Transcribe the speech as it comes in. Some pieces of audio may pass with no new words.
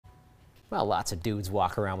Well, lots of dudes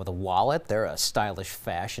walk around with a wallet. They're a stylish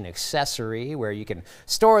fashion accessory where you can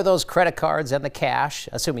store those credit cards and the cash,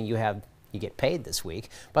 assuming you get paid this week,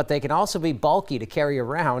 but they can also be bulky to carry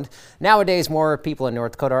around. Nowadays, more people in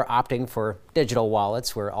North Dakota are opting for digital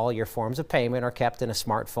wallets where all your forms of payment are kept in a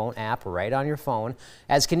smartphone app right on your phone.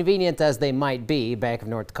 As convenient as they might be, Bank of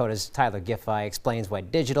North Dakota's Tyler Giffey explains why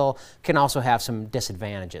digital can also have some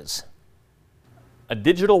disadvantages. A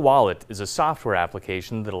digital wallet is a software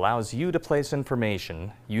application that allows you to place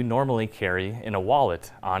information you normally carry in a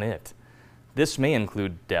wallet on it. This may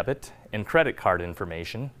include debit and credit card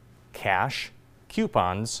information, cash,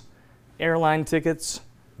 coupons, airline tickets,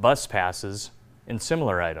 bus passes, and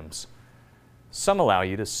similar items. Some allow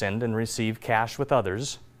you to send and receive cash with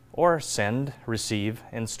others, or send, receive,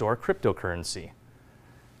 and store cryptocurrency.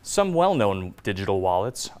 Some well-known digital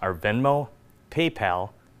wallets are Venmo,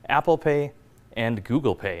 PayPal, Apple Pay, and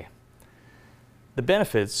Google Pay. The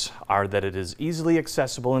benefits are that it is easily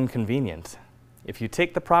accessible and convenient. If you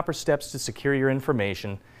take the proper steps to secure your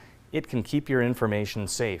information, it can keep your information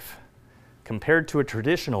safe. Compared to a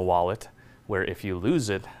traditional wallet, where if you lose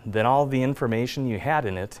it, then all the information you had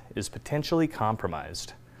in it is potentially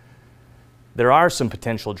compromised. There are some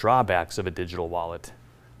potential drawbacks of a digital wallet.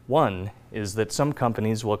 One is that some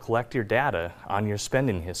companies will collect your data on your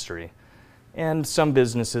spending history, and some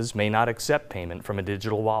businesses may not accept payment from a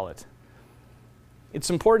digital wallet. It's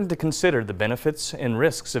important to consider the benefits and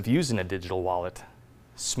risks of using a digital wallet.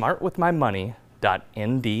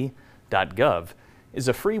 smartwithmymoney.nd.gov is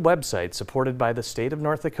a free website supported by the state of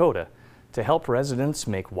North Dakota to help residents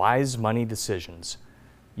make wise money decisions.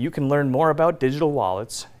 You can learn more about digital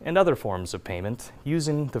wallets and other forms of payment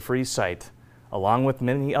using the free site, along with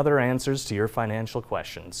many other answers to your financial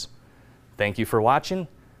questions. Thank you for watching.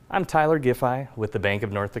 I'm Tyler Giffey with the Bank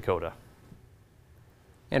of North Dakota.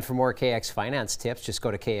 And for more KX Finance tips, just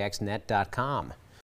go to kxnet.com.